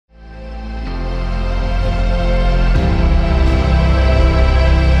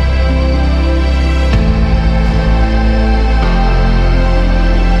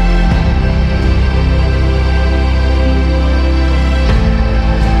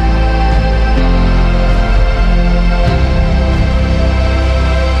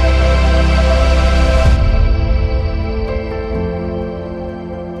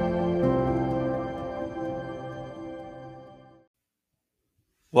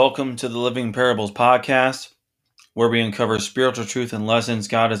Welcome to the Living Parables podcast, where we uncover spiritual truth and lessons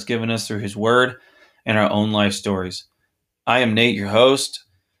God has given us through His Word and our own life stories. I am Nate, your host.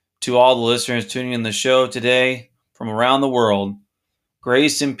 To all the listeners tuning in the show today from around the world,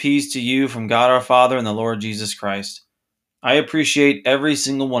 grace and peace to you from God our Father and the Lord Jesus Christ. I appreciate every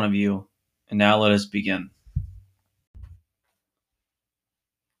single one of you, and now let us begin.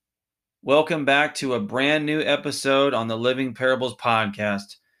 Welcome back to a brand new episode on the Living Parables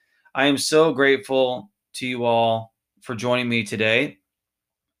podcast. I am so grateful to you all for joining me today.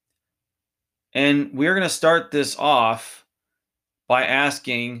 And we're going to start this off by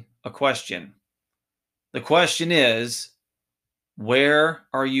asking a question. The question is, where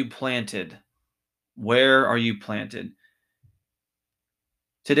are you planted? Where are you planted?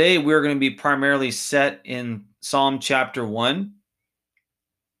 Today, we're going to be primarily set in Psalm chapter 1.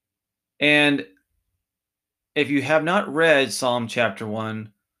 And if you have not read Psalm chapter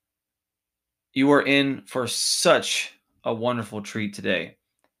 1, you are in for such a wonderful treat today.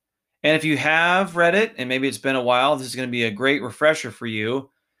 And if you have read it, and maybe it's been a while, this is going to be a great refresher for you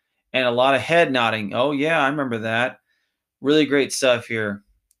and a lot of head nodding. Oh, yeah, I remember that. Really great stuff here.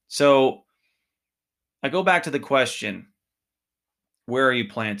 So I go back to the question, where are you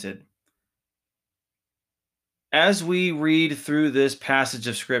planted? As we read through this passage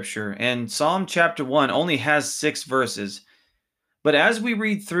of Scripture, and Psalm chapter 1 only has 6 verses, but as we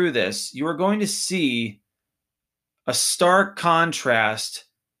read through this, you are going to see a stark contrast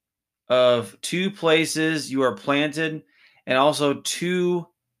of two places you are planted and also two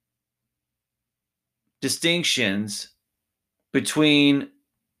distinctions between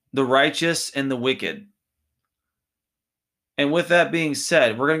the righteous and the wicked. And with that being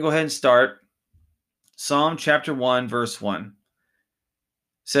said, we're going to go ahead and start. Psalm chapter 1, verse 1 it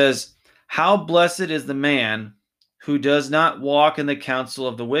says, "How blessed is the man who does not walk in the counsel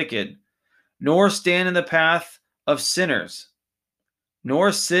of the wicked, nor stand in the path of sinners,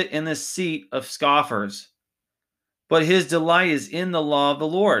 nor sit in the seat of scoffers. But his delight is in the law of the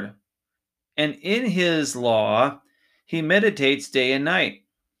Lord, and in his law he meditates day and night.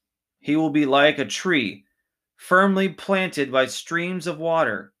 He will be like a tree firmly planted by streams of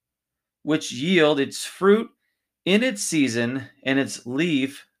water, which yield its fruit in its season, and its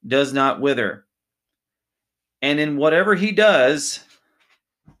leaf does not wither. And in whatever he does,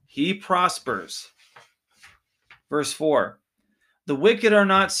 he prospers." Verse 4, "The wicked are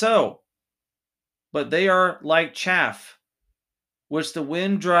not so, but they are like chaff, which the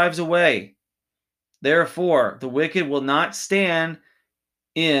wind drives away. Therefore, the wicked will not stand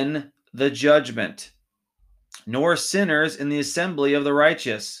in the judgment, nor sinners in the assembly of the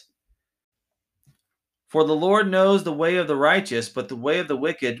righteous. For the Lord knows the way of the righteous, but the way of the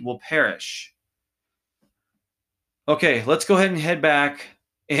wicked will perish." Okay, let's go ahead and head back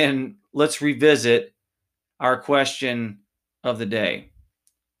and let's revisit our question of the day,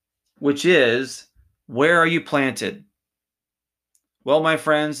 which is, where are you planted? Well, my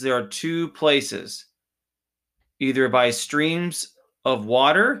friends, there are two places, either by streams of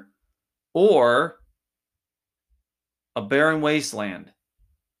water or a barren wasteland.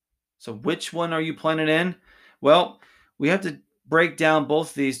 So which one are you planted in? Well, we have to break down both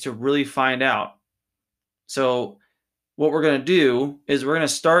of these to really find out. So what we're going to do is we're going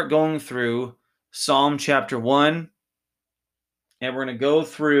to start going through Psalm chapter 1, and we're going to go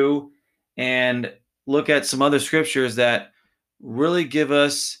through and look at some other scriptures that really give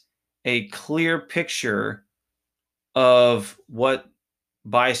us a clear picture of what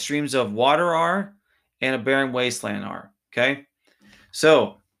by streams of water are and a barren wasteland are. Okay?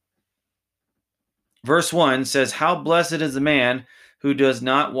 So, verse 1 says, "How blessed is the man who does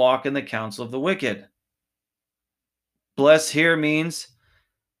not walk in the counsel of the wicked." Bless here means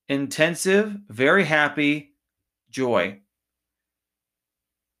intensive, very happy joy.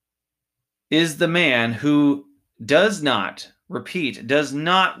 Is the man who does not, repeat, does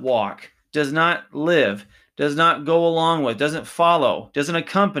not walk, does not live, does not go along with, doesn't follow, doesn't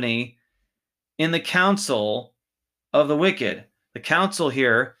accompany in the counsel of the wicked. The counsel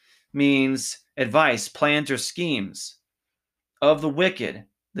here means advice, plans, or schemes of the wicked,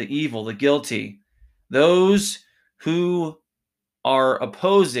 the evil, the guilty, those who are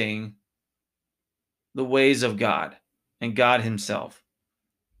opposing the ways of God and God Himself.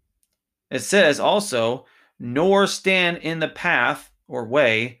 It says also, nor stand in the path or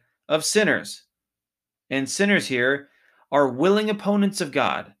way of sinners. And sinners here are willing opponents of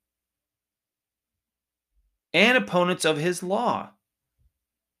God and opponents of His law.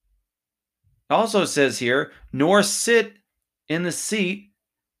 It also says here, nor sit in the seat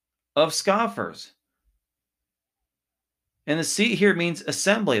of scoffers. And the seat here means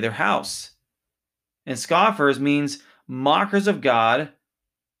assembly, their house. And scoffers means mockers of God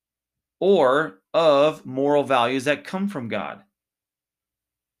or of moral values that come from God.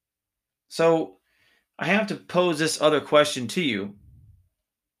 So I have to pose this other question to you.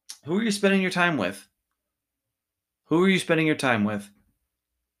 Who are you spending your time with? Who are you spending your time with?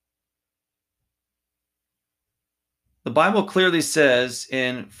 The Bible clearly says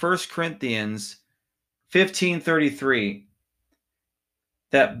in 1 Corinthians 15:33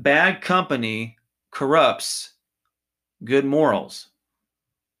 that bad company corrupts good morals.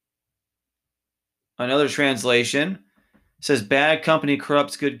 Another translation says bad company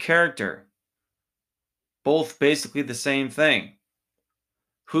corrupts good character. Both basically the same thing.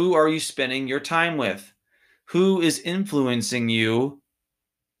 Who are you spending your time with? Who is influencing you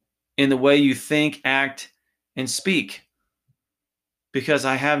in the way you think, act, and speak? Because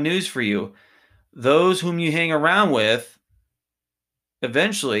I have news for you. Those whom you hang around with,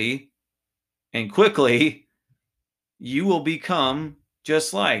 eventually and quickly, you will become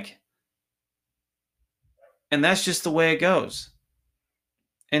just like. And that's just the way it goes.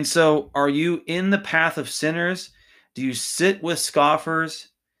 And so, are you in the path of sinners? Do you sit with scoffers?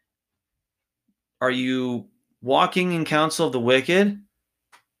 Are you walking in counsel of the wicked?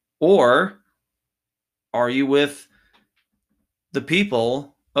 Or are you with the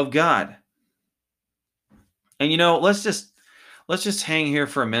people of God? And let's just hang here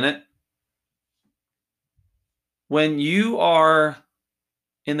for a minute. When you are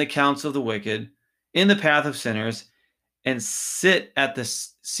in the counsel of the wicked, in the path of sinners, and sit at the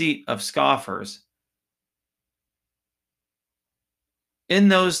seat of scoffers, in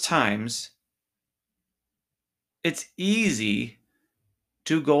those times, it's easy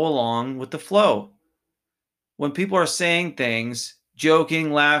to go along with the flow. When people are saying things,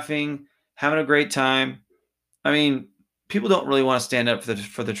 joking, laughing, having a great time, I mean, people don't really want to stand up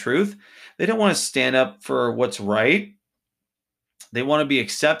for the truth. They don't want to stand up for what's right. They want to be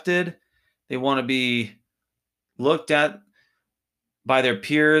accepted. They want to be looked at by their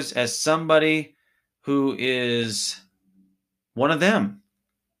peers as somebody who is one of them.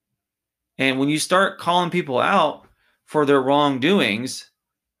 And when you start calling people out for their wrongdoings,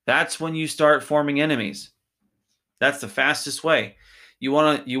 that's when you start forming enemies. That's the fastest way. You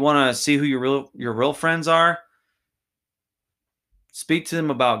want to see who your real friends are? Speak to them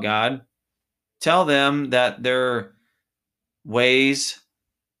about God. Tell them that their ways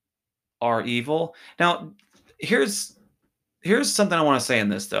are evil. Now, here's something I want to say in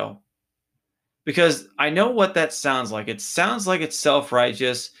this though. Because I know what that sounds like. It sounds like it's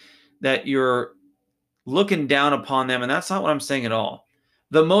self-righteous, that you're looking down upon them, and that's not what I'm saying at all.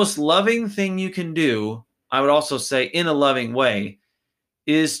 The most loving thing you can do, I would also say in a loving way,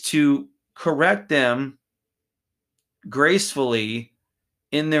 is to correct them gracefully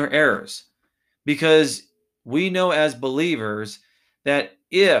in their errors. Because we know as believers that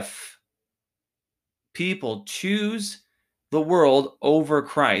if people choose the world over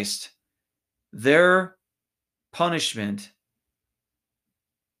Christ, their punishment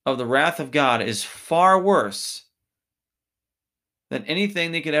of the wrath of God is far worse than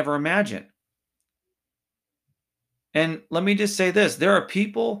anything they could ever imagine. And let me just say this, there are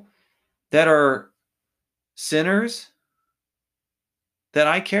people that are sinners that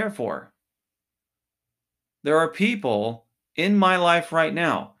I care for. There are people in my life right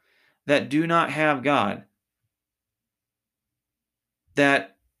now that do not have God,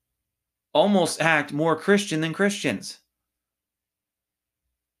 that almost act more Christian than Christians.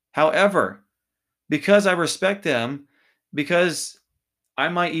 However, because I respect them, because I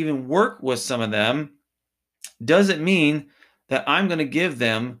might even work with some of them, doesn't mean that I'm going to give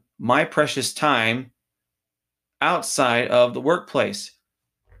them my precious time outside of the workplace.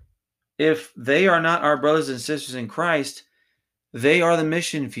 If they are not our brothers and sisters in Christ, they are the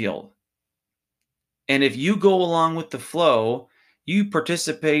mission field. And if you go along with the flow, you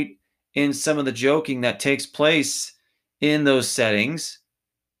participate in some of the joking that takes place in those settings,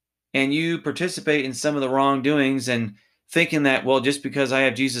 and you participate in some of the wrongdoings and thinking that, well, just because I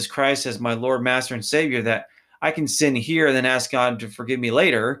have Jesus Christ as my Lord, Master, and Savior, that I can sin here and then ask God to forgive me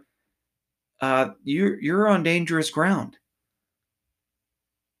later, you're on dangerous ground.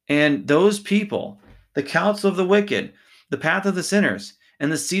 And those people, the counsel of the wicked, the path of the sinners, and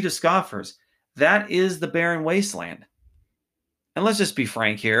the seat of scoffers, that is the barren wasteland. And let's just be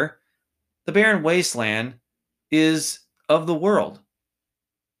frank here. The barren wasteland is of the world,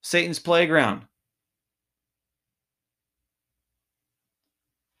 Satan's playground.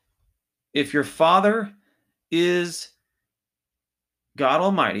 If your Father is God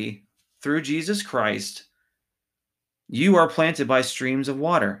Almighty through Jesus Christ, You are planted by streams of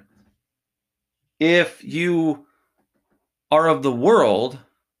water. If you are of the world,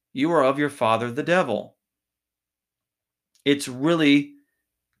 you are of your father, the devil. It's really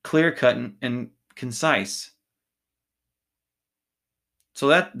clear-cut and concise. So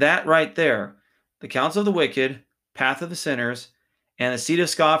that right there, the counsel of the wicked, path of the sinners, and the seat of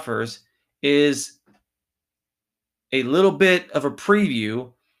scoffers is a little bit of a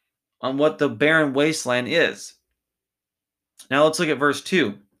preview on what the barren wasteland is. Now let's look at verse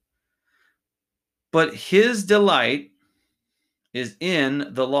 2. But his delight is in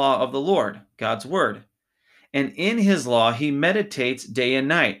the law of the Lord, God's word. And in his law he meditates day and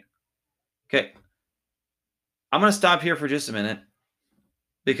night. Okay. I'm going to stop here for just a minute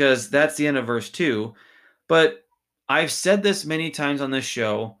because that's the end of verse 2. But I've said this many times on this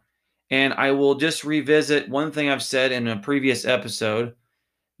show, and I will just revisit one thing I've said in a previous episode,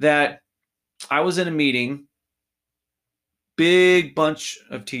 that I was in a meeting, big bunch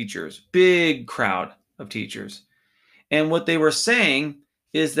of teachers, big crowd of teachers. And what they were saying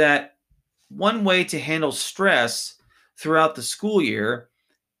is that one way to handle stress throughout the school year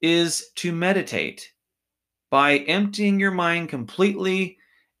is to meditate by emptying your mind completely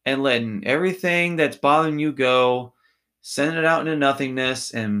and letting everything that's bothering you go, send it out into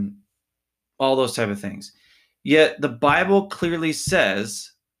nothingness and all those type of things. Yet the Bible clearly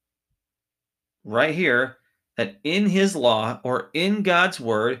says right here that in his law or in God's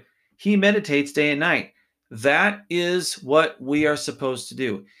word, he meditates day and night. That is what we are supposed to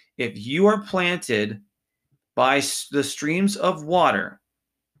do. If you are planted by the streams of water,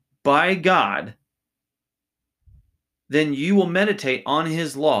 by God, then you will meditate on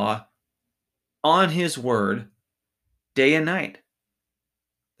his law, on his word, day and night.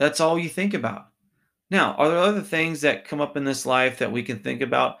 That's all you think about. Now, are there other things that come up in this life that we can think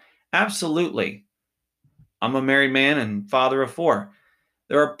about? Absolutely. I'm a married man and father of 4.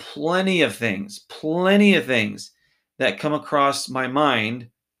 There are plenty of things that come across my mind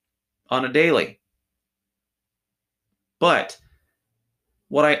on a daily. But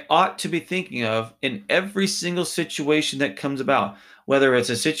what I ought to be thinking of in every single situation that comes about, whether it's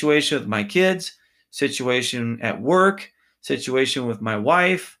a situation with my kids, situation at work, situation with my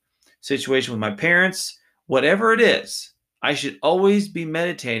wife, situation with my parents, whatever it is, I should always be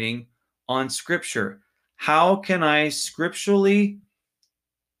meditating on Scripture. How can I scripturally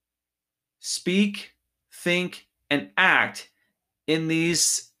speak, think, and act in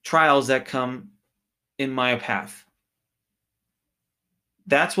these trials that come in my path?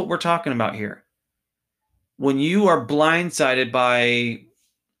 That's what we're talking about here. When you are blindsided by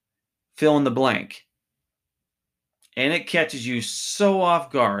fill in the blank, and it catches you so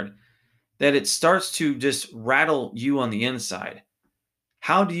off guard that it starts to just rattle you on the inside,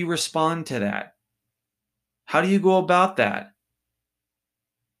 how do you respond to that? How do you go about that?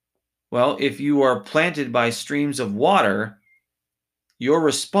 Well, if you are planted by streams of water, your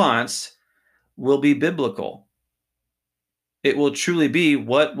response will be biblical. It will truly be,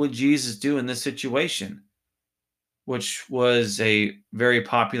 what would Jesus do in this situation? Which was a very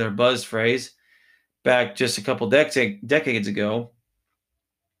popular buzz phrase back just a couple decades ago.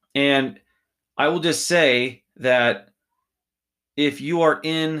 And I will just say that if you are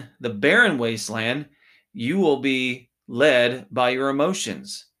in the barren wasteland, you will be led by your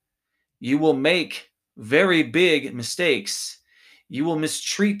emotions. You will make very big mistakes. You will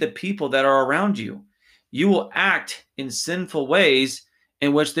mistreat the people that are around you. You will act in sinful ways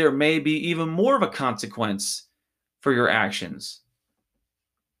in which there may be even more of a consequence for your actions.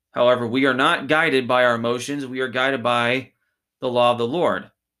 However, we are not guided by our emotions. We are guided by the law of the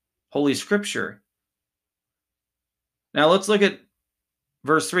Lord, Holy Scripture. Now let's look at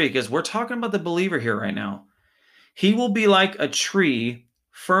verse 3, because we're talking about the believer here right now. He will be like a tree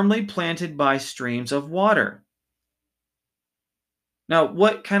firmly planted by streams of water. Now,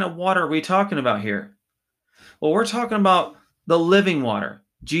 what kind of water are we talking about here? Well, we're talking about the living water,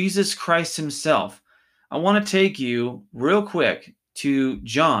 Jesus Christ himself. I want to take you real quick to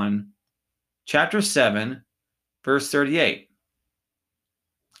John chapter 7, verse 38.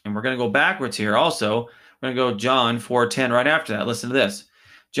 And we're going to go backwards here also. We're going to go John 4:10 right after that. Listen to this.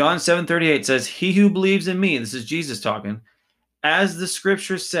 John 7:38 says, "He who believes in me," this is Jesus talking, "as the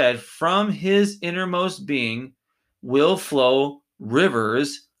scripture said, from his innermost being will flow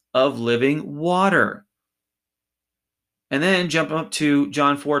rivers of living water." And then jump up to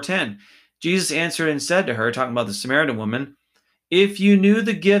John 4:10. Jesus answered and said to her, talking about the Samaritan woman, "If you knew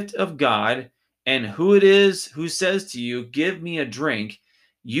the gift of God and who it is who says to you, 'Give me a drink,'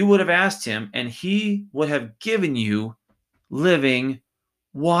 you would have asked him, and he would have given you living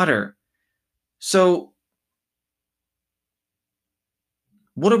water." So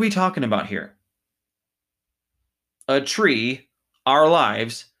What are we talking about here? A tree, our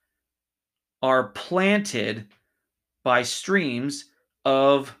lives, are planted by streams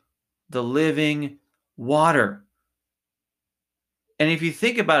of the living water. And if you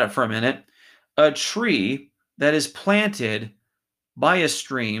think about it for a minute, a tree that is planted by a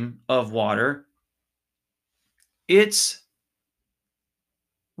stream of water, its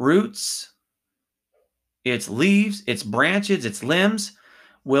roots, its leaves, its branches, its limbs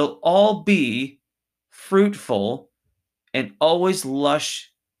will all be fruitful and always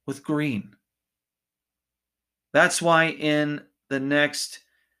lush with green. That's why in the next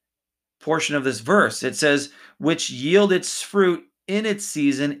portion of this verse, it says, which yield its fruit in its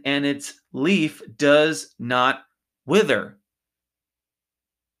season, and its leaf does not wither.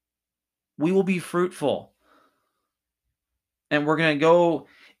 We will be fruitful. And we're going to go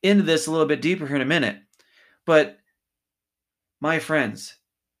into this a little bit deeper here in a minute. But my friends,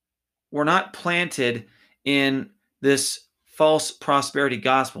 we're not planted in this false prosperity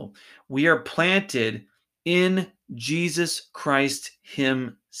gospel. We are planted in Jesus Christ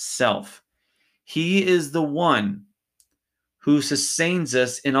himself. He is the one who sustains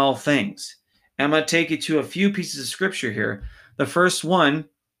us in all things. And I'm going to take you to a few pieces of scripture here. The first one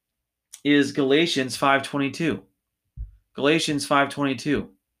is Galatians 5:22. Galatians 5:22.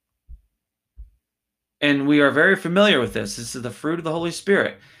 And we are very familiar with this. This is the fruit of the Holy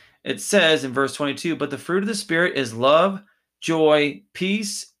Spirit. It says in verse 22, but the fruit of the Spirit is love, joy,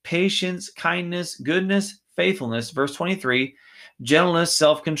 peace, patience, kindness, goodness, faithfulness. Verse 23, gentleness,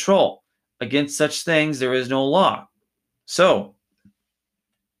 self-control. Against such things there is no law. So,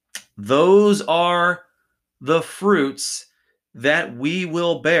 those are the fruits that we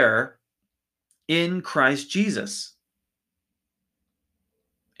will bear in Christ Jesus.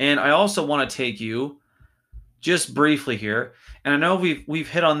 And I also want to take you just briefly here, and I know we've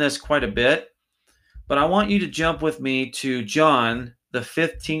hit on this quite a bit, but I want you to jump with me to John, the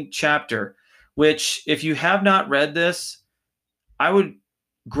 15th chapter, which if you have not read this, I would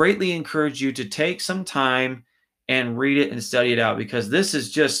greatly encourage you to take some time and read it and study it out, because this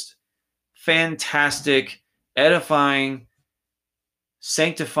is just fantastic, edifying,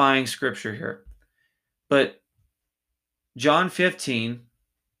 sanctifying scripture here. But John 15,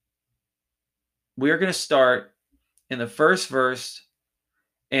 we are going to start in the first verse,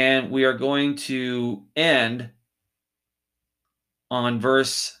 and we are going to end on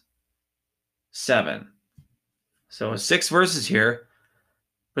verse 7. So 6 verses here,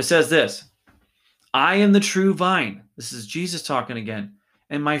 but it says this, I am the true vine. This is Jesus talking again.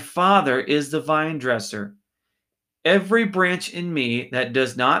 And my Father is the vine dresser. Every branch in me that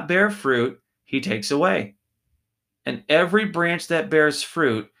does not bear fruit, he takes away. And every branch that bears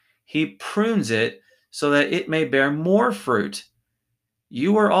fruit, he prunes it so that it may bear more fruit.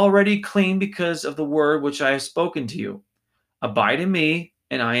 You are already clean because of the word which I have spoken to you. Abide in me,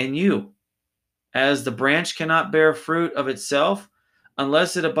 and I in you. As the branch cannot bear fruit of itself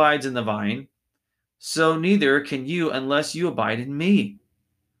unless it abides in the vine, so neither can you unless you abide in me.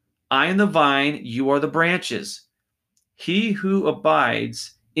 I am the vine, you are the branches. He who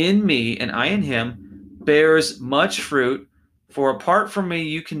abides in me and I in him bears much fruit, for apart from me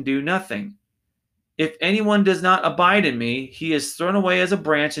you can do nothing. If anyone does not abide in me, he is thrown away as a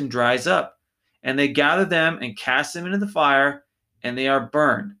branch and dries up, and they gather them and cast them into the fire, and they are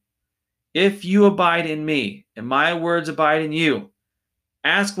burned. If you abide in me, and my words abide in you,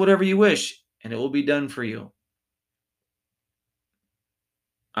 ask whatever you wish, and it will be done for you.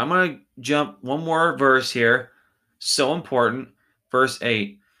 I'm going to jump one more verse here. So important. Verse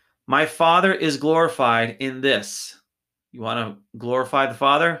 8. My Father is glorified in this. You want to glorify the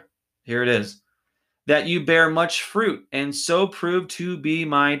Father? Here it is. That you bear much fruit, and so prove to be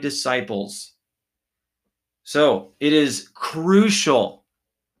my disciples. So it is crucial,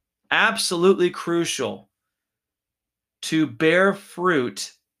 absolutely crucial, to bear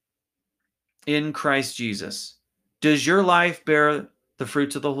fruit in Christ Jesus. Does your life bear the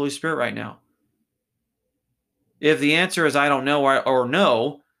fruits of the Holy Spirit right now? If the answer is I don't know or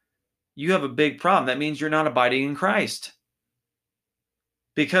no, you have a big problem. That means you're not abiding in Christ.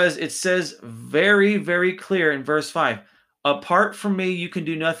 Because it says very, very clear in verse 5, apart from me, you can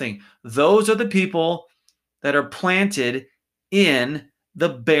do nothing. Those are the people that are planted in the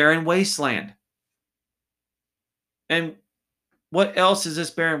barren wasteland. And what else is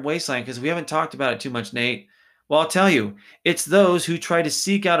this barren wasteland? Because we haven't talked about it too much, Nate. Well, I'll tell you, it's those who try to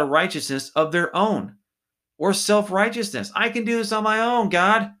seek out a righteousness of their own or self-righteousness. I can do this on my own,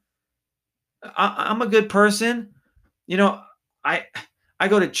 God. I'm a good person. You know, I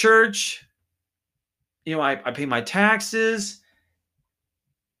go to church. You know, I pay my taxes.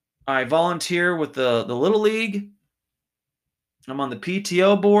 I volunteer with the Little League. I'm on the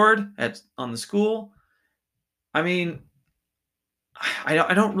PTO board on the school. I mean,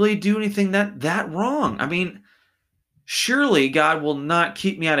 I don't really do anything that wrong. I mean, surely God will not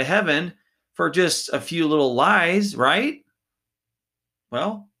keep me out of heaven for just a few little lies, right?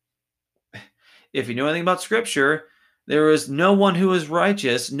 Well, if you know anything about Scripture, there is no one who is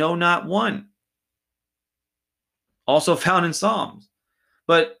righteous, no, not one. Also found in Psalms.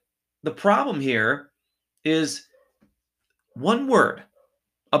 But the problem here is one word: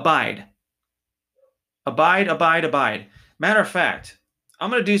 abide. Abide, abide, abide. Matter of fact, I'm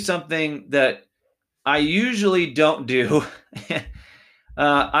going to do something that I usually don't do.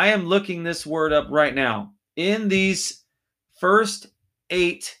 I am looking this word up right now. In these first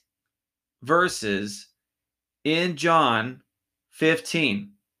 8 verses in John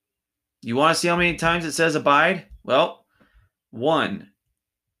 15, you want to see how many times it says abide? Well, 1,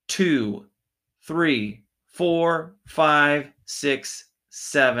 2, 3, 4, 5, 6,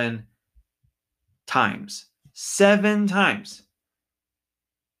 7 times. 7 times.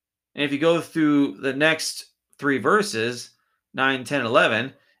 And if you go through the next 3 verses, 9, 10,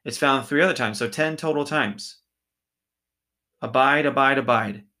 11, it's found 3 other times. So 10 total times. Abide, abide,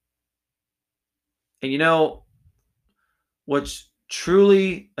 abide. And you know what's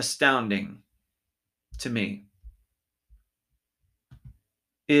truly astounding to me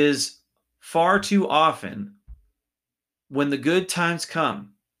is far too often when the good times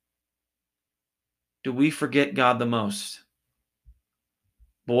come, do we forget God the most?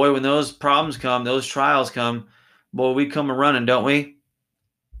 Boy, when those problems come, those trials come, boy, we come a running, don't we?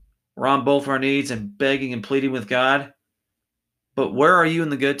 We're on both our knees and begging and pleading with God. But where are you in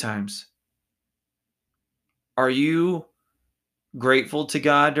the good times? Are you grateful to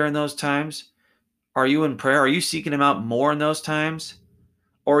God during those times? Are you in prayer? Are you seeking Him out more in those times?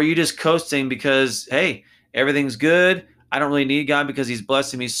 Or are you just coasting because, hey, everything's good? I don't really need God because He's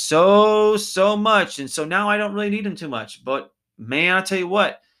blessing me so much. And so now I don't really need Him too much. But man, I'll tell you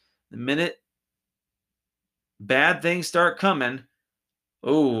what, the minute bad things start coming,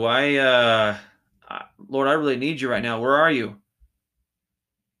 oh, Lord, I really need you right now. Where are you?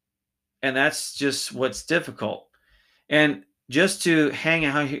 And that's just what's difficult. And just to hang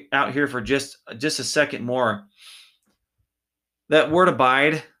out here for just a second more, that word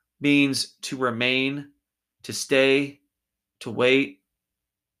abide means to remain, to stay, to wait,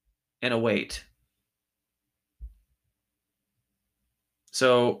 and await.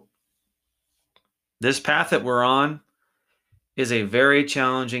 So this path that we're on is a very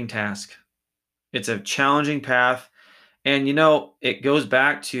challenging task. It's a challenging path. And you know, it goes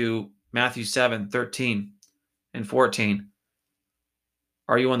back to Matthew 7, 13 and 14.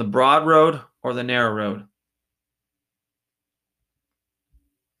 Are you on the broad road or the narrow road?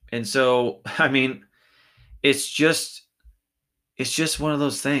 And so, I mean, it's just one of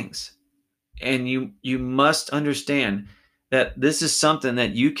those things. And you must understand that this is something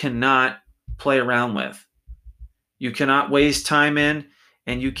that you cannot play around with. You cannot waste time in,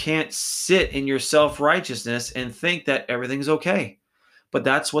 and you can't sit in your self-righteousness and think that everything's okay. But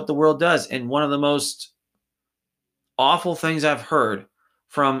that's what the world does. And one of the most awful things I've heard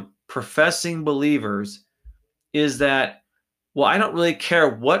from professing believers is that, well, I don't really care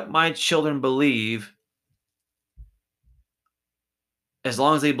what my children believe as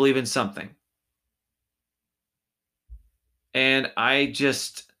long as they believe in something. And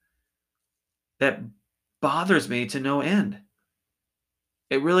that bothers me to no end.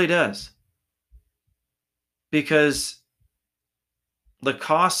 It really does. Because the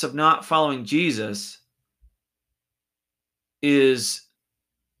cost of not following Jesus is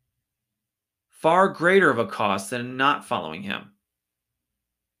far greater of a cost than not following Him.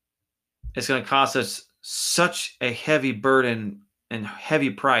 It's going to cost us such a heavy burden and heavy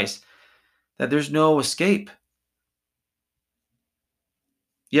price that there's no escape.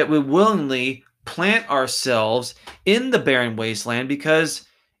 Yet we willingly plant ourselves in the barren wasteland because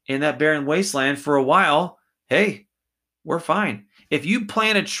in that barren wasteland for a while, hey, we're fine. If you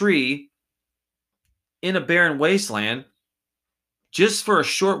plant a tree in a barren wasteland, just for a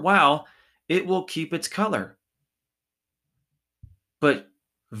short while, it will keep its color. But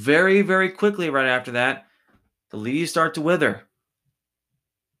very, very quickly right after that, the leaves start to wither.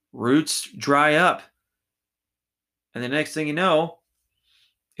 Roots dry up. And the next thing you know,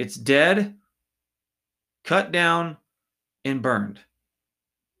 it's dead, cut down, and burned.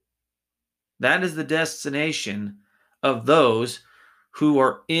 That is the destination of those who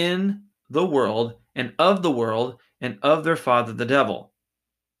are in the world and of the world and of their father, the devil.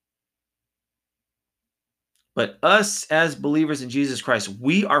 But us as believers in Jesus Christ,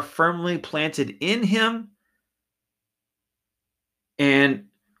 we are firmly planted in him, and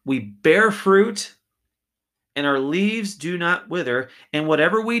we bear fruit, and our leaves do not wither. And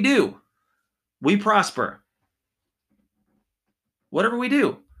whatever we do, we prosper. Whatever we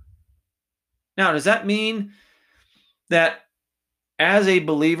do. Now, does that mean that as a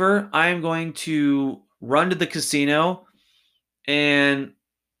believer, I'm going to run to the casino and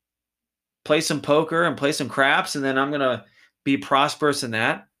play some poker and play some craps, and then I'm going to be prosperous in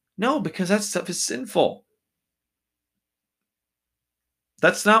that? No, because that stuff is sinful.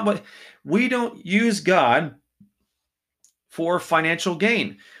 That's not what we don't use God for financial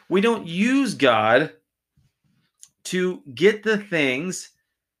gain. We don't use God to get the things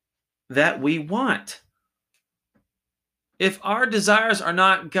that we want. If our desires are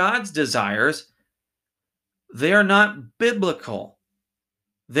not God's desires, they are not biblical.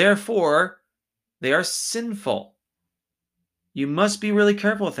 Therefore, they are sinful. You must be really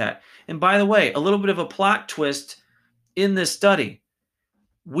careful with that. And by the way, a little bit of a plot twist in this study.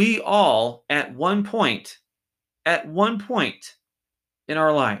 We all, at one point in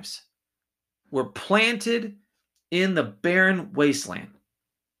our lives, were planted in the barren wasteland.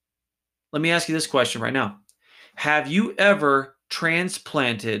 Let me ask you this question right now. Have you ever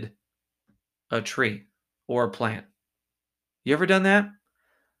transplanted a tree or a plant? You ever done that?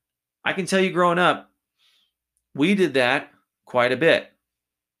 I can tell you growing up, we did that quite a bit.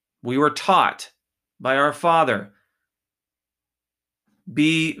 We were taught by our father,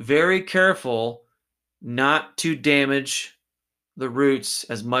 be very careful not to damage the roots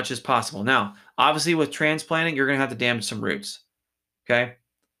as much as possible. Now, obviously with transplanting, you're going to have to damage some roots. Okay?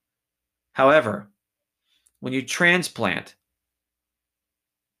 However, when you transplant,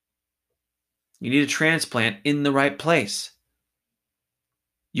 you need to transplant in the right place.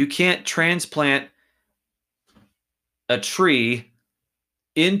 You can't transplant a tree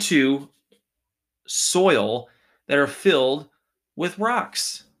into soil that are filled with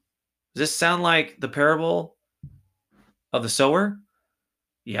rocks. Does this sound like the parable of the sower?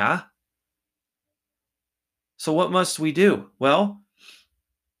 Yeah. So what must we do? Well,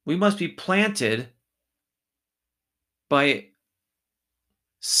 we must be planted by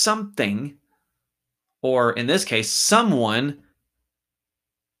something, or in this case, someone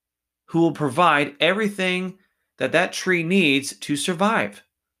who will provide everything that that tree needs to survive.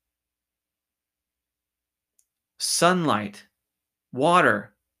 Sunlight,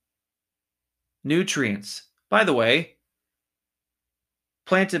 water, nutrients. By the way,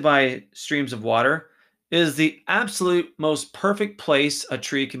 planted by streams of water is the absolute most perfect place a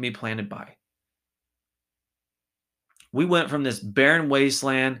tree can be planted by. We went from this barren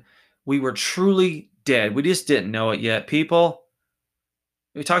wasteland. We were truly dead. We just didn't know it yet. People,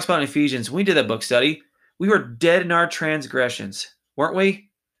 it talks about in Ephesians, when we did that book study, we were dead in our transgressions, weren't we?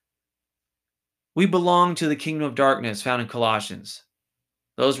 We belong to the kingdom of darkness found in Colossians.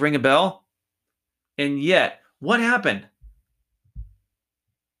 Those ring a bell? And yet, what happened?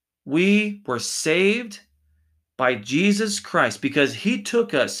 We were saved by Jesus Christ because he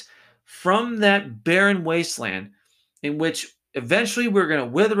took us from that barren wasteland in which eventually we're going to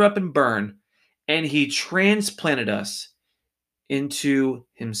wither up and burn, and he transplanted us into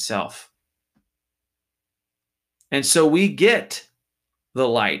himself. And so we get the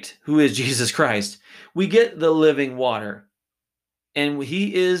light, who is Jesus Christ. We get the living water, and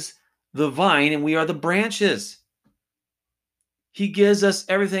he is the vine, and we are the branches. He gives us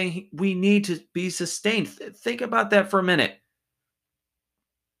everything we need to be sustained. Think about that for a minute.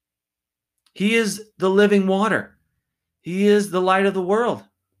 He is the living water. He is the light of the world.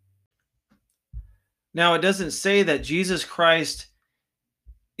 Now, it doesn't say that Jesus Christ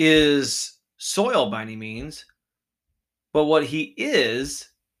is soil by any means, but what he is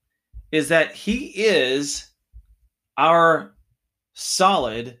that he is our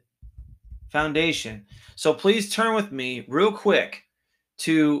solid foundation. So please turn with me real quick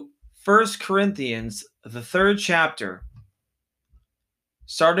to 1 Corinthians, the 3rd chapter,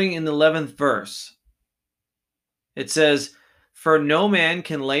 starting in the 11th verse. It says, "For no man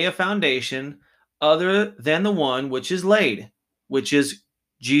can lay a foundation other than the one which is laid, which is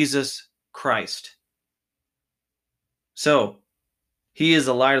Jesus Christ." So, he is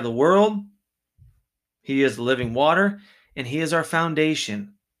the light of the world, he is the living water, and he is our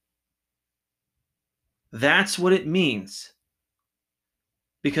foundation. That's what it means.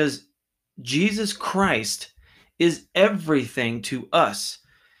 Because Jesus Christ is everything to us.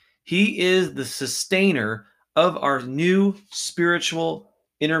 He is the sustainer of our new spiritual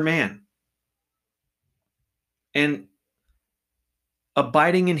inner man. And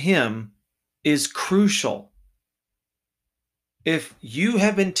abiding in him is crucial. If you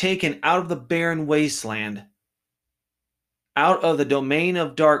have been taken out of the barren wasteland, out of the domain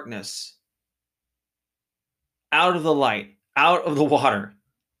of darkness, out of the light, out of the water,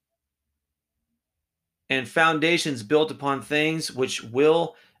 and foundations built upon things which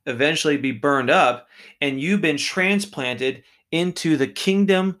will eventually be burned up, and you've been transplanted into the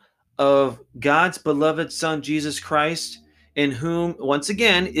kingdom of God's beloved Son, Jesus Christ, in whom, once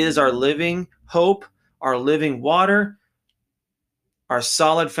again, is our living hope, our living water, our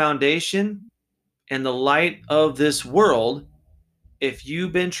solid foundation, and the light of this world. If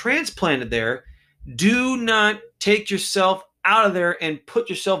you've been transplanted there, do not take yourself out of there and put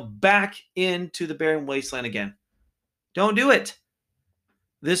yourself back into the barren wasteland again. Don't do it.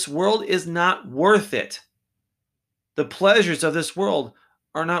 This world is not worth it. The pleasures of this world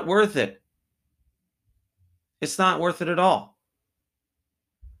are not worth it. It's not worth it at all.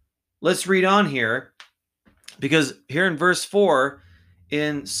 Let's read on here, because here in verse 4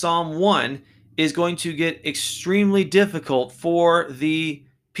 in Psalm 1 is going to get extremely difficult for the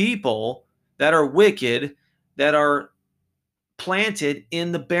people that are wicked, that are planted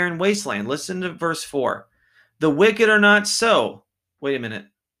in the barren wasteland. Listen to verse 4. The wicked are not so. Wait a minute.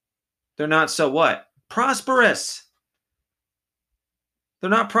 They're not so what? Prosperous. They're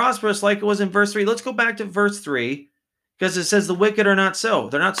not prosperous like it was in verse 3. Let's go back to verse 3, because it says the wicked are not so.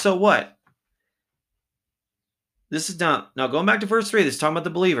 They're not so what? This is now going back to verse 3. This is talking about the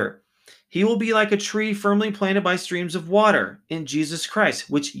believer. He will be like a tree firmly planted by streams of water in Jesus Christ,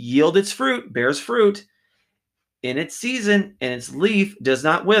 which yield its fruit, bears fruit in its season, and its leaf does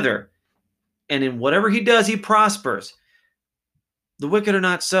not wither. And in whatever he does, he prospers. The wicked are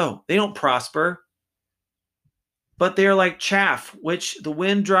not so. They don't prosper, but they are like chaff, which the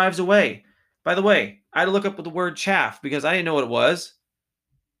wind drives away. By the way, I had to look up the word chaff because I didn't know what it was.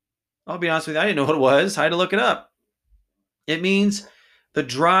 I'll be honest with you, I didn't know what it was. I had to look it up. It means the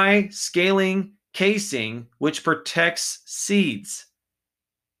dry, scaling casing which protects seeds,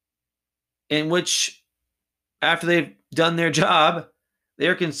 in which, after they've done their job, they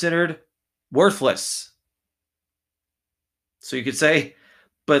are considered worthless. So you could say,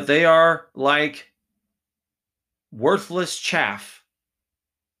 but they are like worthless chaff,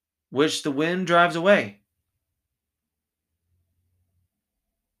 which the wind drives away.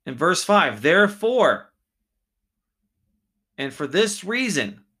 In verse 5, therefore, and for this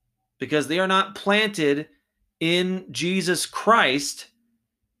reason, because they are not planted in Jesus Christ,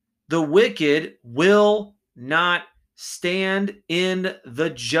 the wicked will not stand in the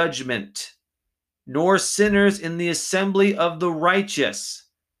judgment, nor sinners in the assembly of the righteous.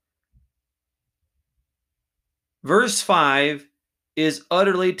 Verse 5 is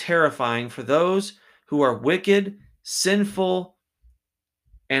utterly terrifying for those who are wicked, sinful,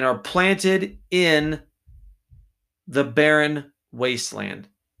 and are planted in the barren wasteland.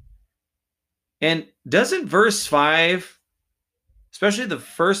 And doesn't verse 5, especially the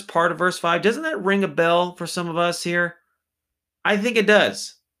first part of verse 5, doesn't that ring a bell for some of us here? I think it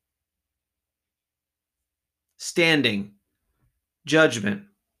does. Standing, judgment.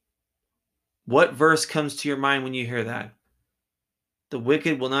 What verse comes to your mind when you hear that? The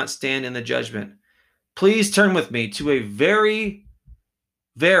wicked will not stand in the judgment. Please turn with me to a very,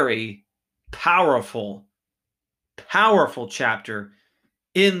 very powerful chapter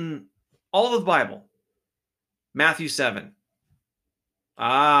in all of the Bible. Matthew 7.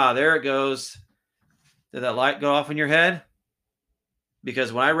 There it goes. Did that light go off in your head?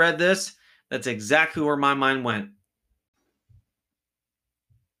 Because when I read this, that's exactly where my mind went.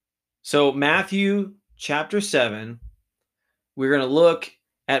 So Matthew chapter 7, we're going to look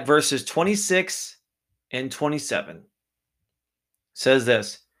at verses 26 and 27. It says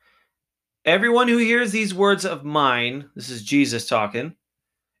this: everyone who hears these words of mine, this is Jesus talking,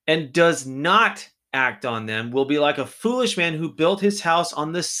 and does not act on them will be like a foolish man who built his house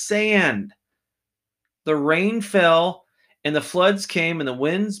on the sand. The rain fell, and the floods came, and the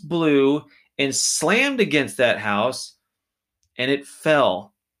winds blew and slammed against that house, and it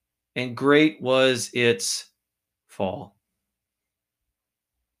fell, and great was its fall.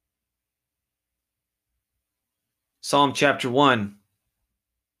 Psalm chapter 1,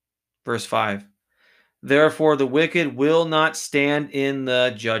 verse 5. Therefore the wicked will not stand in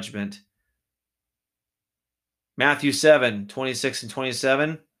the judgment. Matthew 7, 26 and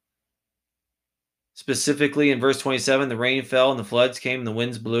 27. Specifically in verse 27, the rain fell and the floods came and the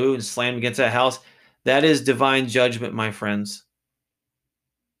winds blew and slammed against that house. That is divine judgment, my friends.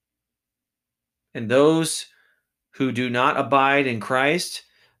 And those who do not abide in Christ,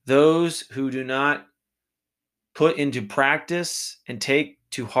 those who do not put into practice and take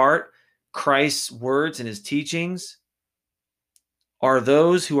to heart Christ's words and his teachings, are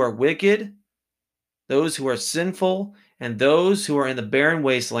those who are wicked, those who are sinful, and those who are in the barren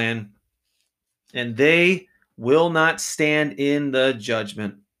wasteland, and they will not stand in the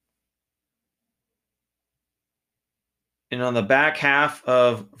judgment. And on the back half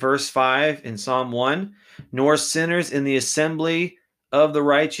of verse 5 in Psalm 1, nor sinners in the assembly of the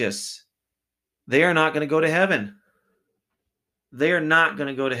righteous. They are not going to go to heaven. They are not going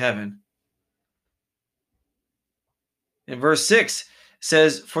to go to heaven. In verse 6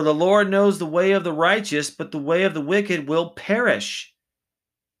 says, for the Lord knows the way of the righteous, but the way of the wicked will perish.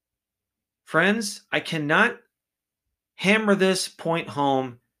 Friends, I cannot hammer this point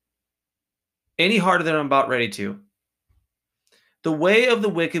home any harder than I'm about ready to. The way of the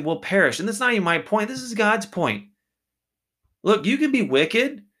wicked will perish. And that's not even my point. This is God's point. Look, you can be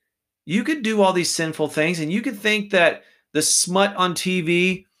wicked. You could do all these sinful things, and you could think that the smut on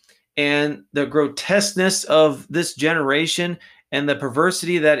TV and the grotesqueness of this generation and the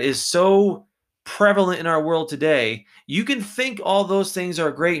perversity that is so prevalent in our world today, you can think all those things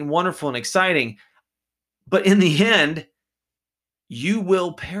are great and wonderful and exciting, but in the end, you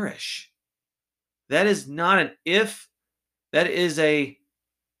will perish. That is not an if, that is a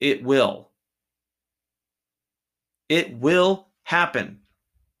it will. It will happen.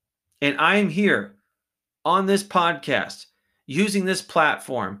 And I am here on this podcast, using this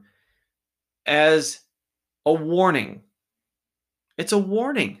platform as a warning. It's a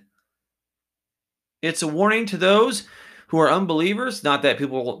warning. It's a warning to those who are unbelievers. Not that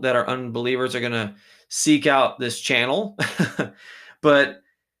people that are unbelievers are going to seek out this channel, but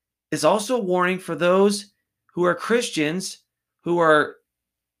it's also a warning for those who are Christians who are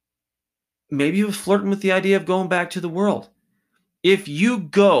maybe flirting with the idea of going back to the world. If you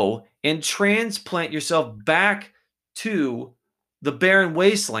go and transplant yourself back to the barren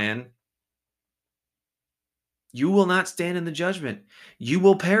wasteland, you will not stand in the judgment. You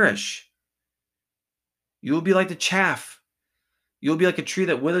will perish. You will be like the chaff. You'll be like a tree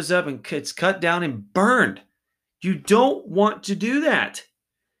that withers up and it's cut down and burned. You don't want to do that.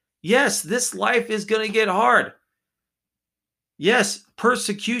 Yes, this life is going to get hard. Yes,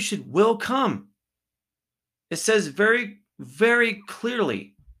 persecution will come. It says very, very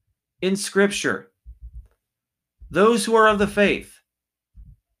clearly in Scripture, those who are of the faith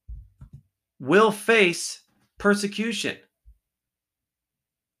will face persecution.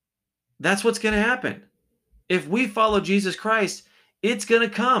 That's what's going to happen. If we follow Jesus Christ, it's going to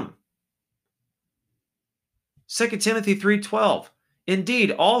come. 2 Timothy 3:12.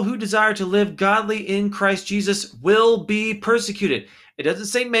 Indeed, all who desire to live godly in Christ Jesus will be persecuted. It doesn't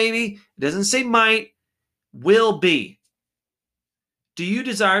say maybe, it doesn't say might, will be. Do you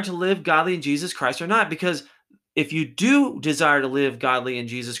desire to live godly in Jesus Christ or not? Because if you do desire to live godly in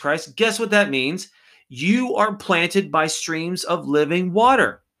Jesus Christ, guess what that means? You are planted by streams of living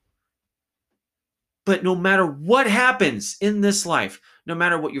water. But no matter what happens in this life, no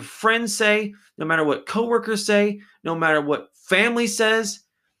matter what your friends say, no matter what coworkers say, no matter what family says,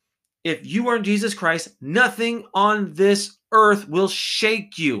 if you are in Jesus Christ, nothing on this earth will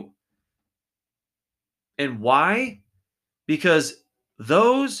shake you. And why? Because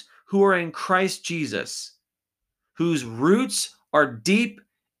those who are in Christ Jesus, whose roots are deep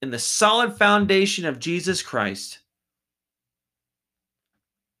in the solid foundation of Jesus Christ,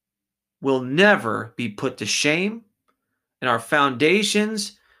 will never be put to shame, and our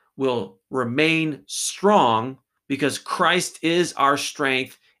foundations will remain strong because Christ is our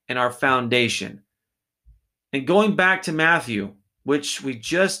strength and our foundation. And going back to Matthew, which we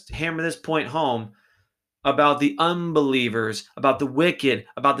just hammered this point home about the unbelievers, about the wicked,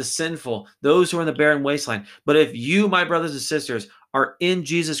 about the sinful, those who are in the barren wasteland. But if you, my brothers and sisters, are in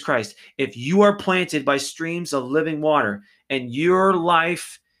Jesus Christ, if you are planted by streams of living water and your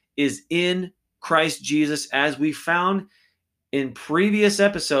life is in Christ Jesus, as we found in previous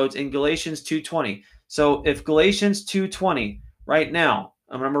episodes in Galatians 2:20. So if Galatians 2:20 right now,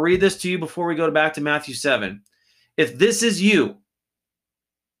 I'm going to read this to you before we go back to Matthew 7. If this is you,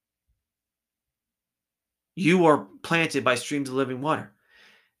 you are planted by streams of living water.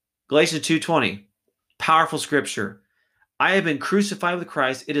 Galatians 2:20, powerful scripture. I have been crucified with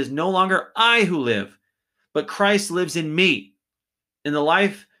Christ. It is no longer I who live, but Christ lives in me. In the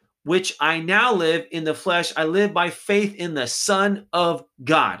life which I now live in the flesh, I live by faith in the Son of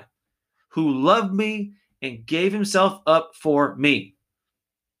God, who loved me and gave himself up for me.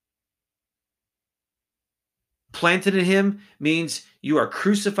 Planted in him means you are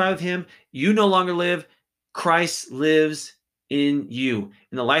crucified with him. You no longer live. Christ lives in you.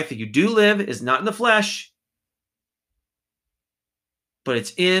 And the life that you do live is not in the flesh, but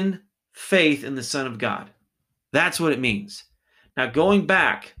it's in faith in the Son of God. That's what it means. Now, going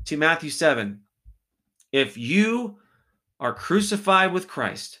back to Matthew 7, if you are crucified with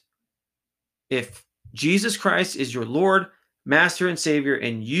Christ, if Jesus Christ is your Lord, Master, and Savior,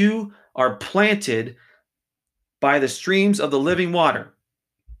 and you are planted by the streams of the living water,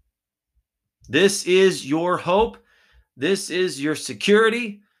 this is your hope, this is your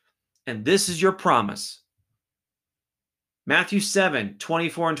security, and this is your promise. Matthew 7,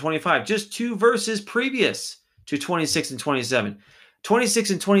 24 and 25, just 2 verses previous to 26 and 27.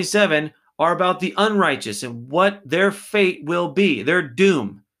 26 and 27 are about the unrighteous and what their fate will be, their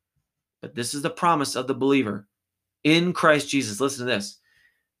doom. But this is the promise of the believer in Christ Jesus. Listen to this.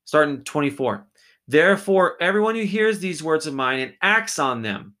 Starting 24. Therefore, everyone who hears these words of mine and acts on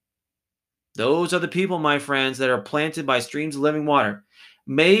them, those are the people, my friends, that are planted by streams of living water,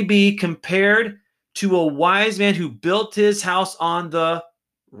 may be compared to a wise man who built his house on the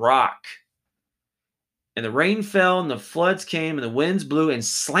rock. And the rain fell, and the floods came, and the winds blew and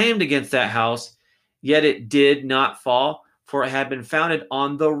slammed against that house, yet it did not fall, for it had been founded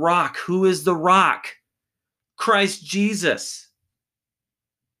on the rock. Who is the rock? Christ Jesus.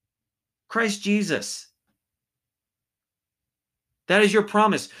 Christ Jesus. That is your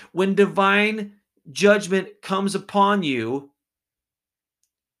promise. When divine judgment comes upon you,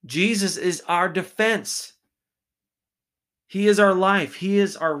 Jesus is our defense. He is our life. He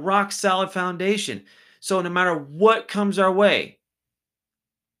is our rock solid foundation. So no matter what comes our way,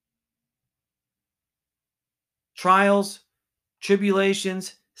 trials,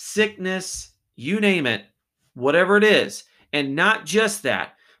 tribulations, sickness, you name it, whatever it is, and not just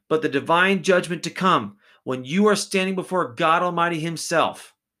that, but the divine judgment to come when you are standing before God Almighty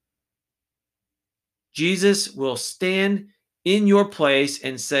himself, Jesus will stand in your place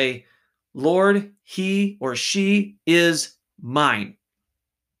and say, Lord, he or she is mine.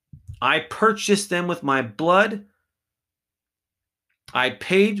 I purchased them with my blood. I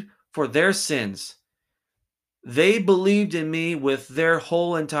paid for their sins. They believed in me with their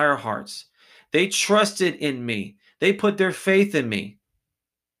whole entire hearts. They trusted in me. They put their faith in me.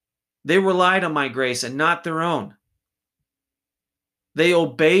 They relied on my grace and not their own. They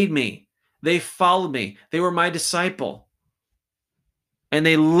obeyed me. They followed me. They were my disciple. And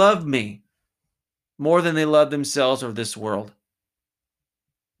they loved me more than they loved themselves or this world.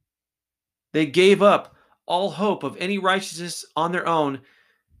 They gave up all hope of any righteousness on their own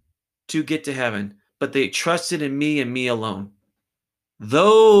to get to heaven, but they trusted in me and me alone.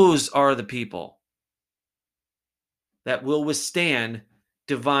 Those are the people that will withstand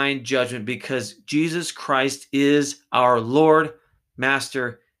divine judgment because Jesus Christ is our Lord,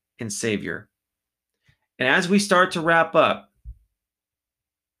 Master, and Savior. And as we start to wrap up,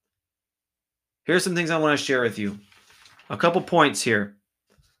 here's some things I want to share with you. A couple points here.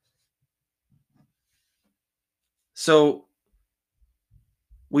 So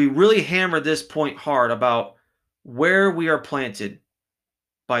we really hammered this point hard about where we are planted,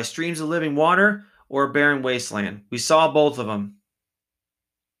 by streams of living water or a barren wasteland. We saw both of them.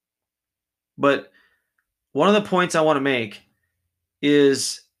 But one of the points I want to make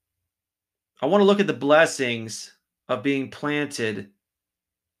is I want to look at the blessings of being planted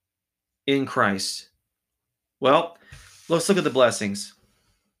in Christ. Well, let's look at the blessings.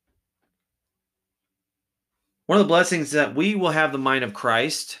 One of the blessings is that we will have the mind of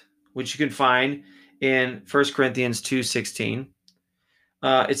Christ, which you can find in 1 Corinthians 2:16.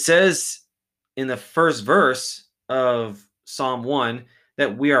 It says in the first verse of Psalm 1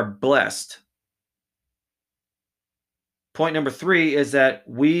 that we are blessed. Point number 3 is that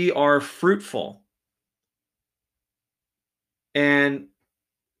we are fruitful. And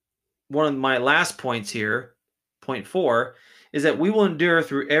one of my last points here, point 4, is that we will endure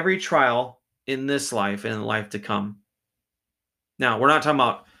through every trial in this life and in the life to come. Now, we're not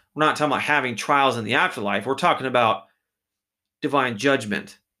talking about having trials in the afterlife. We're talking about divine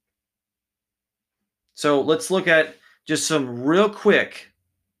judgment. So let's look at just some real quick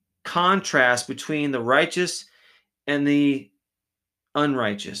contrast between the righteous and the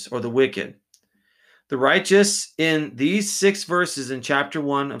unrighteous or the wicked. The righteous in these 6 verses in chapter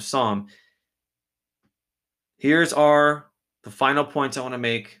 1 of Psalm. Here's the final points I want to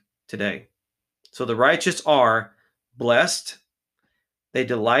make today. So the righteous are blessed. They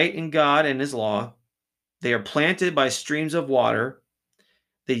delight in God and his law. They are planted by streams of water.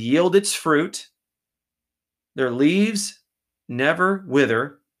 They yield its fruit. Their leaves never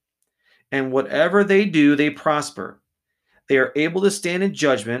wither. And whatever they do, they prosper. They are able to stand in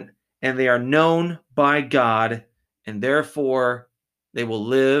judgment, and they are known by God, and therefore they will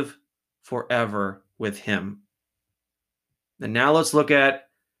live forever with him. And now let's look at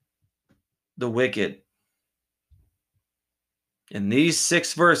the wicked. In these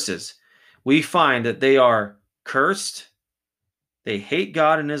 6 verses, we find that they are cursed, they hate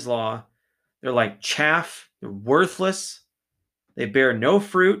God and his law, they're like chaff, they're worthless, they bear no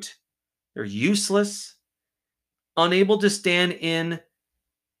fruit, they're useless, unable to stand in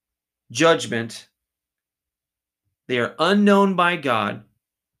judgment, they are unknown by God,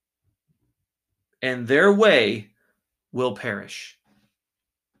 and their way will perish.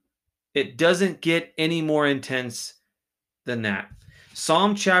 It doesn't get any more intense than that.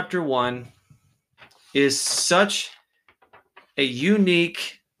 Psalm chapter 1 is such a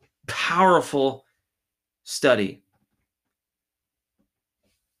unique, powerful study.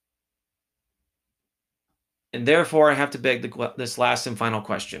 And therefore, I have to beg this last and final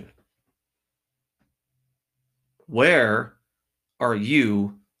question. Where are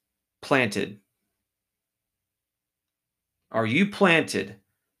you planted? Are you planted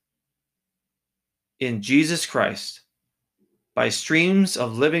in Jesus Christ by streams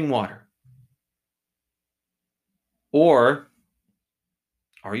of living water? Or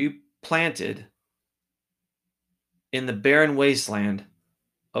are you planted in the barren wasteland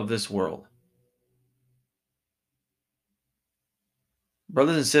of this world?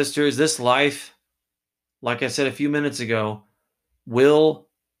 Brothers and sisters, this life, like I said a few minutes ago, will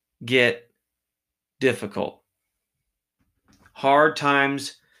get difficult. Hard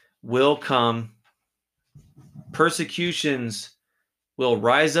times will come. Persecutions will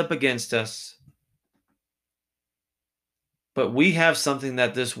rise up against us. But we have something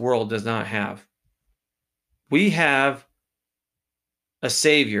that this world does not have. We have a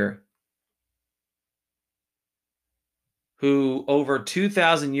Savior who, over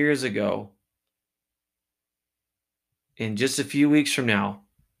 2,000 years ago, in just a few weeks from now,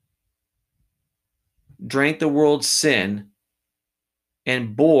 drank the world's sin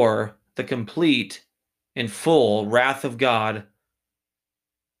and bore the complete and full wrath of God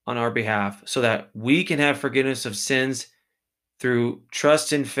on our behalf so that we can have forgiveness of sins through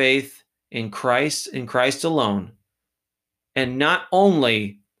trust and faith in Christ alone. And not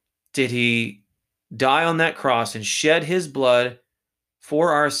only did he die on that cross and shed his blood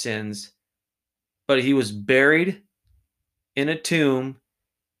for our sins, but he was buried in a tomb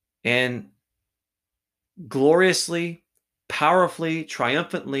and gloriously, powerfully,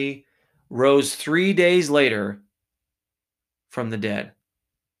 triumphantly rose 3 days later from the dead.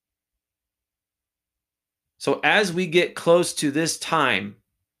 So as we get close to this time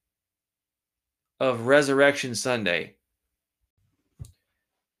of Resurrection Sunday,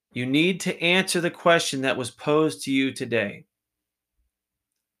 you need to answer the question that was posed to you today.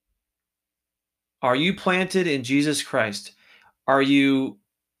 Are you planted in Jesus Christ? Are you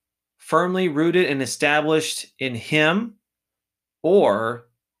firmly rooted and established in him? Or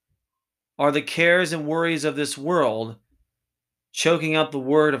are the cares and worries of this world choking out the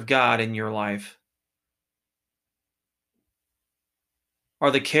word of God in your life?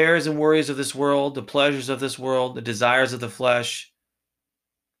 Are the cares and worries of this world, the pleasures of this world, the desires of the flesh,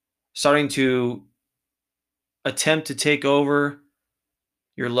 starting to attempt to take over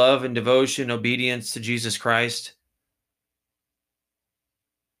your love and devotion, obedience to Jesus Christ?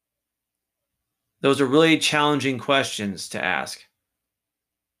 Those are really challenging questions to ask.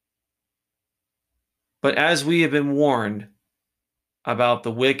 But as we have been warned about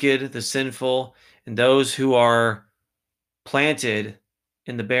the wicked, the sinful, and those who are planted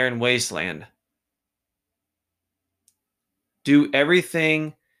in the barren wasteland, do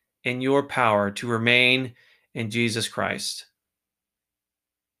everything in your power to remain in Jesus Christ.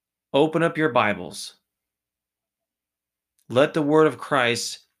 Open up your Bibles. Let the word of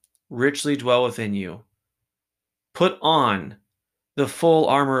Christ richly dwell within you. Put on the full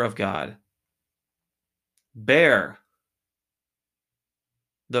armor of God. Bear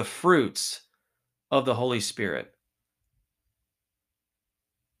the fruits of the Holy Spirit.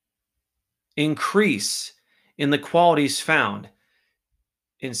 Increase in the qualities found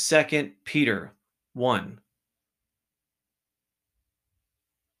in 2 Peter 1.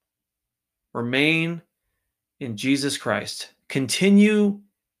 Remain in Jesus Christ. Continue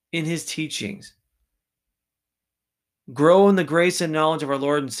in his teachings. Grow in the grace and knowledge of our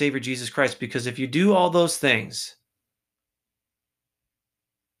Lord and Savior Jesus Christ, because if you do all those things,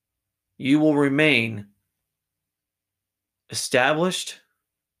 you will remain established,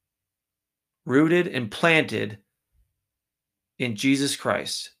 rooted, and planted in Jesus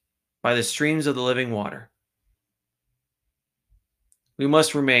Christ by the streams of the living water. We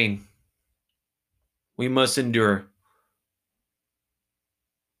must remain. We must endure.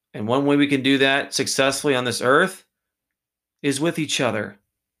 And one way we can do that successfully on this earth is with each other,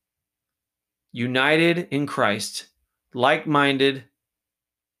 united in Christ, like-minded,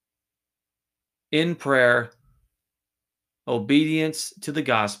 in prayer, obedience to the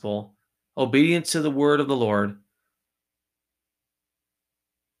gospel, obedience to the word of the Lord,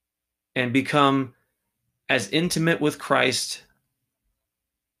 and become as intimate with Christ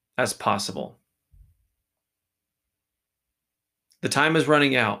as possible. The time is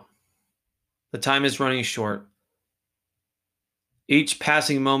running out. The time is running short. Each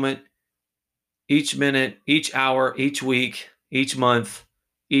passing moment, each minute, each hour, each week, each month,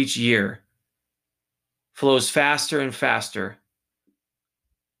 each year flows faster and faster.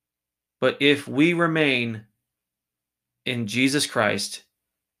 But if we remain in Jesus Christ,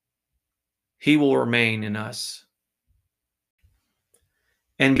 He will remain in us.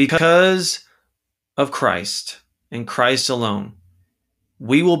 And because of Christ and Christ alone,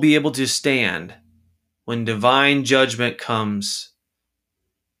 we will be able to stand when divine judgment comes.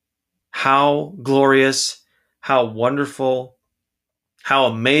 How glorious, how wonderful, how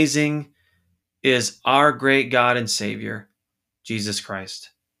amazing is our great God and Savior, Jesus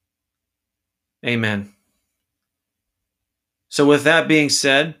Christ. Amen. So with that being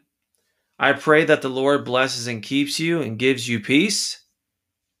said, I pray that the Lord blesses and keeps you and gives you peace.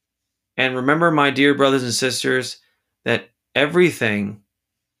 And remember, my dear brothers and sisters, that everything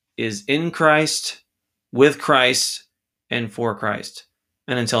is in Christ, with Christ, and for Christ.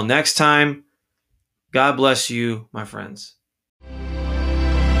 And until next time, God bless you, my friends.